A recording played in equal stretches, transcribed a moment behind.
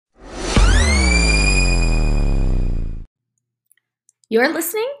You're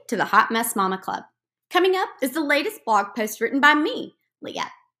listening to the Hot Mess Mama Club. Coming up is the latest blog post written by me, Leah.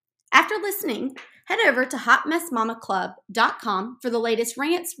 After listening, head over to hotmessmamaclub.com for the latest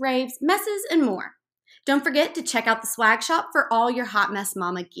rants, raves, messes, and more. Don't forget to check out the swag shop for all your Hot Mess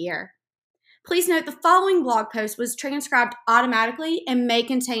Mama gear. Please note the following blog post was transcribed automatically and may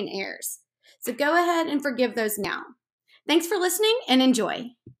contain errors. So go ahead and forgive those now. Thanks for listening and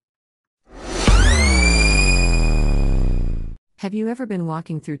enjoy. Have you ever been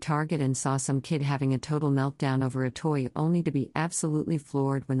walking through Target and saw some kid having a total meltdown over a toy only to be absolutely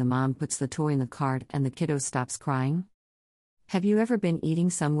floored when the mom puts the toy in the cart and the kiddo stops crying? Have you ever been eating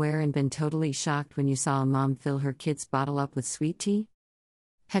somewhere and been totally shocked when you saw a mom fill her kid's bottle up with sweet tea?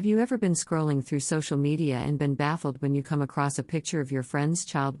 Have you ever been scrolling through social media and been baffled when you come across a picture of your friend's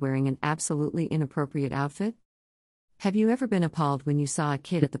child wearing an absolutely inappropriate outfit? Have you ever been appalled when you saw a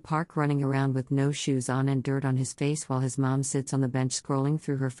kid at the park running around with no shoes on and dirt on his face while his mom sits on the bench scrolling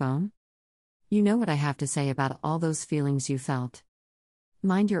through her phone? You know what I have to say about all those feelings you felt.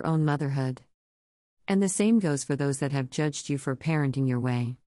 Mind your own motherhood. And the same goes for those that have judged you for parenting your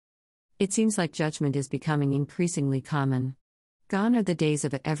way. It seems like judgment is becoming increasingly common. Gone are the days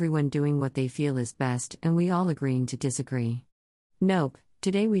of everyone doing what they feel is best and we all agreeing to disagree. Nope.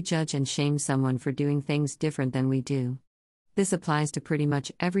 Today we judge and shame someone for doing things different than we do. This applies to pretty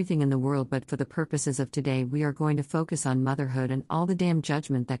much everything in the world, but for the purposes of today we are going to focus on motherhood and all the damn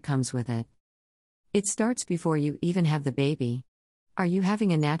judgment that comes with it. It starts before you even have the baby. Are you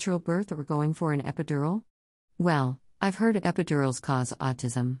having a natural birth or going for an epidural? Well, I've heard epidurals cause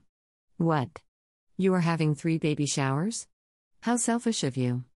autism. What? You are having 3 baby showers? How selfish of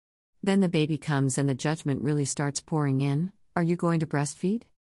you. Then the baby comes and the judgment really starts pouring in. Are you going to breastfeed?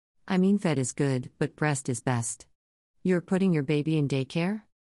 I mean, fed is good, but breast is best. You're putting your baby in daycare?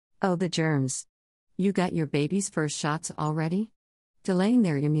 Oh, the germs. You got your baby's first shots already? Delaying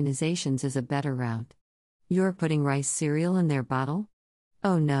their immunizations is a better route. You're putting rice cereal in their bottle?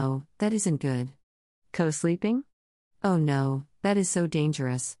 Oh no, that isn't good. Co-sleeping? Oh no, that is so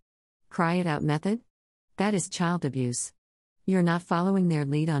dangerous. Cry it out method? That is child abuse. You're not following their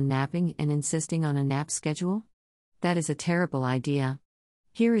lead on napping and insisting on a nap schedule? That is a terrible idea.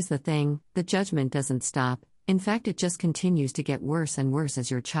 Here is the thing, the judgment doesn't stop, in fact it just continues to get worse and worse as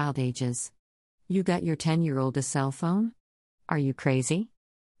your child ages. You got your 10-year-old a cell phone? Are you crazy?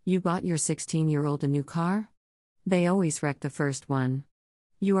 You bought your 16-year-old a new car? They always wreck the first one.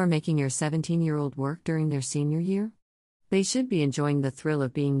 You are making your 17-year-old work during their senior year? They should be enjoying the thrill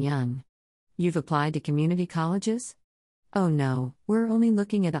of being young. You've applied to community colleges? Oh no, we're only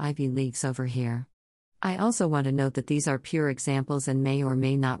looking at Ivy Leagues over here. I also want to note that these are pure examples and may or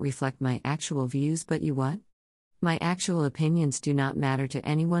may not reflect my actual views, but you what? My actual opinions do not matter to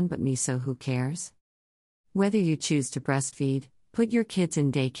anyone but me, so who cares? Whether you choose to breastfeed, put your kids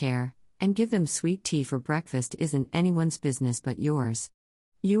in daycare, and give them sweet tea for breakfast isn't anyone's business but yours.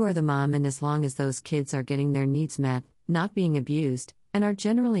 You are the mom, and as long as those kids are getting their needs met, not being abused, and are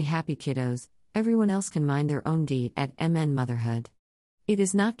generally happy kiddos, everyone else can mind their own d at MN Motherhood. It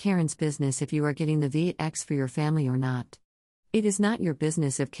is not Karen's business if you are getting the VX for your family or not. It is not your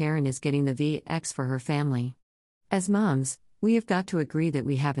business if Karen is getting the VX for her family. As moms, we have got to agree that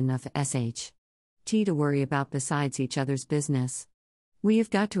we have enough SHT to worry about besides each other's business. We have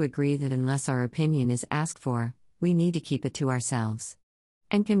got to agree that unless our opinion is asked for, we need to keep it to ourselves.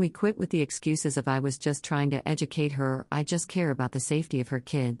 And can we quit with the excuses of I was just trying to educate her or I just care about the safety of her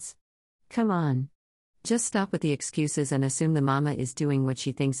kids? Come on. Just stop with the excuses and assume the mama is doing what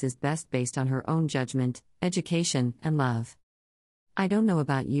she thinks is best based on her own judgment, education, and love. I don't know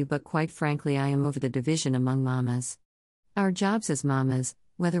about you, but quite frankly I am over the division among mamas. Our jobs as mamas,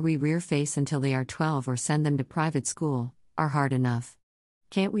 whether we rear face until they are 12 or send them to private school, are hard enough.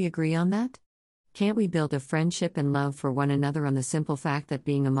 Can't we agree on that? Can't we build a friendship and love for one another on the simple fact that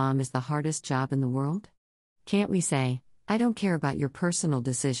being a mom is the hardest job in the world? Can't we say, I don't care about your personal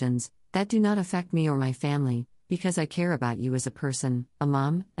decisions, that do not affect me or my family, because I care about you as a person, a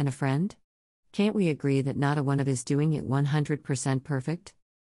mom, and a friend? Can't we agree that not a one of us is doing it 100% perfect?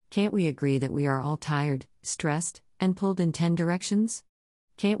 Can't we agree that we are all tired, stressed, and pulled in 10 directions?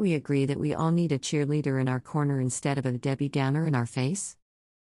 Can't we agree that we all need a cheerleader in our corner instead of a Debbie Downer in our face?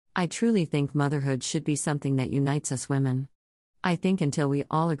 I truly think motherhood should be something that unites us women. I think until we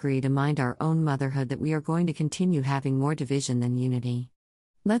all agree to mind our own motherhood that we are going to continue having more division than unity.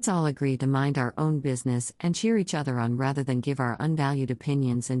 Let's all agree to mind our own business and cheer each other on rather than give our unvalued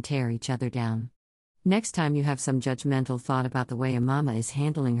opinions and tear each other down. Next time you have some judgmental thought about the way a mama is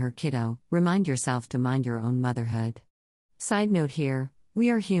handling her kiddo, remind yourself to mind your own motherhood. Side note here, we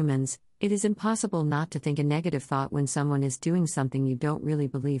are humans, It is impossible not to think a negative thought when someone is doing something you don't really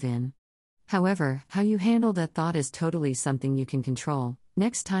believe in. However, how you handle that thought is totally something you can control.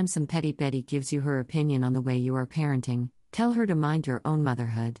 Next time some petty Betty gives you her opinion on the way you are parenting, tell her to mind your own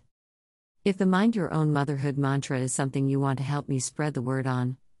motherhood. If the mind your own motherhood mantra is something you want to help me spread the word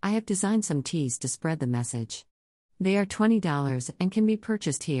on, I have designed some teas to spread the message. They are $20 and can be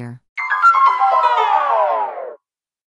purchased here.